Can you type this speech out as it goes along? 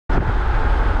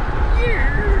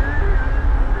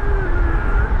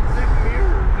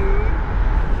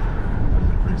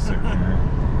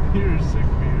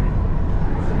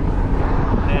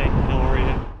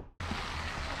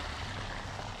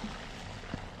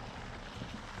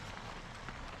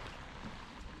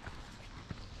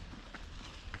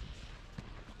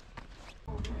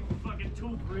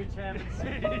bitch haven't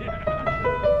seen.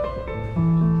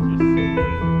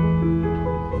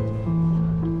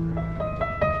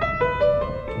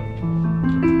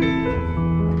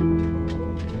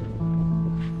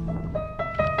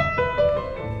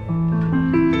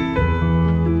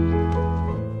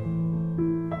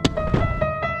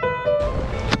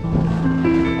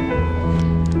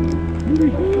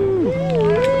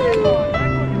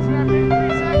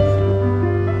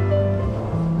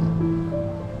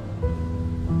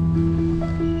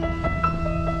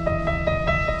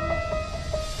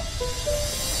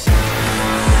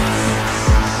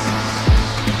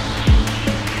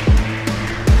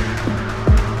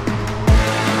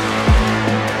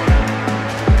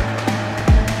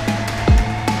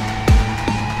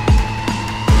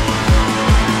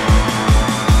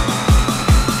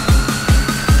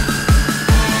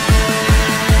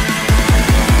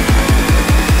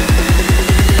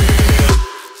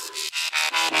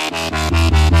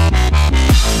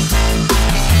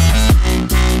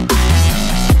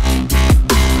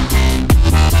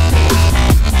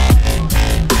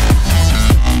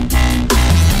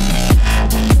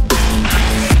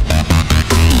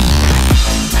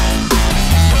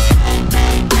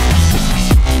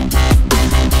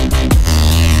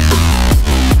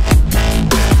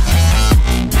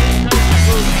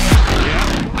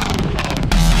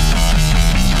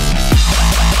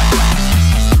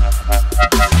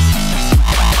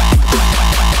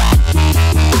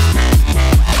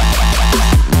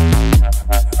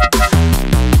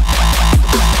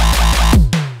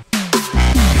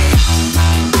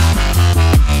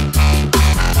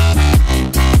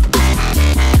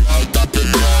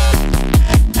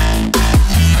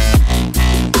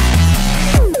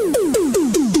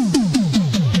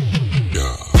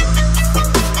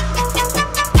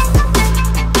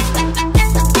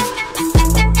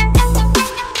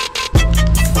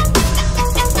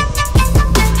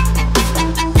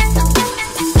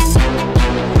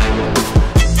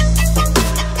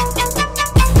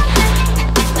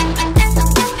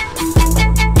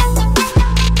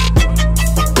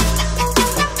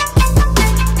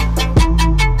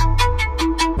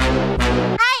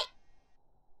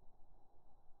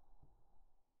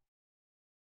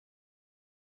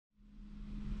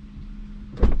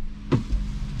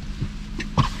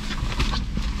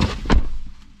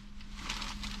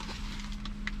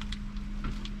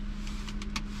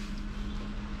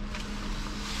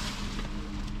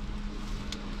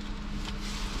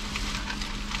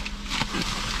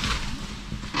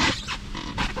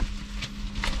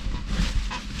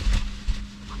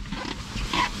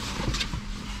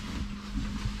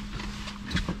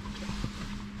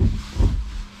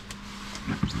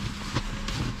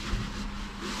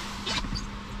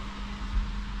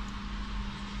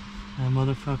 That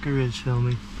motherfucker is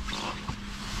filming.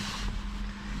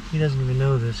 He doesn't even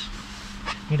know this.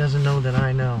 He doesn't know that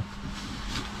I know.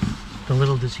 But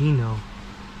little does he know,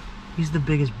 he's the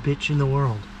biggest bitch in the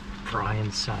world.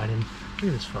 Brian Sidon. Look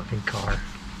at this fucking car.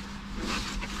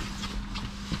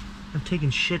 I've taken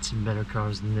shits in better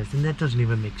cars than this, and that doesn't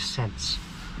even make sense.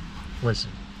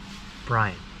 Listen,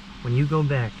 Brian, when you go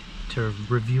back to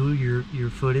review your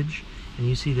footage and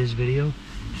you see this video,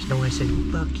 just know I said,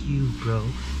 fuck you, bro.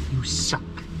 You suck.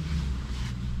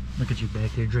 Look at you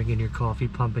back there drinking your coffee,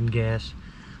 pumping gas.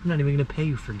 I'm not even gonna pay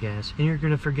you for gas, and you're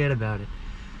gonna forget about it.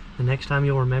 The next time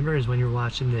you'll remember is when you're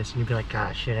watching this, and you'll be like,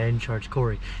 gosh, shit, I didn't charge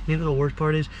Corey. And you know the worst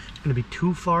part is, it's gonna be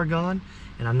too far gone,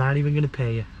 and I'm not even gonna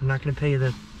pay you. I'm not gonna pay you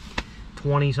the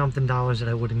 20-something dollars that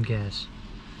I would in gas.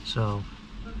 So,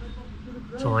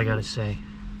 that's all I gotta say.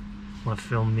 Wanna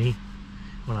film me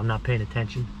when I'm not paying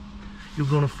attention? You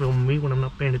gonna film me when I'm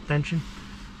not paying attention?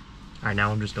 Alright,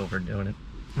 now I'm just overdoing it.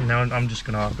 And now I'm just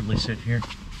gonna awkwardly sit here.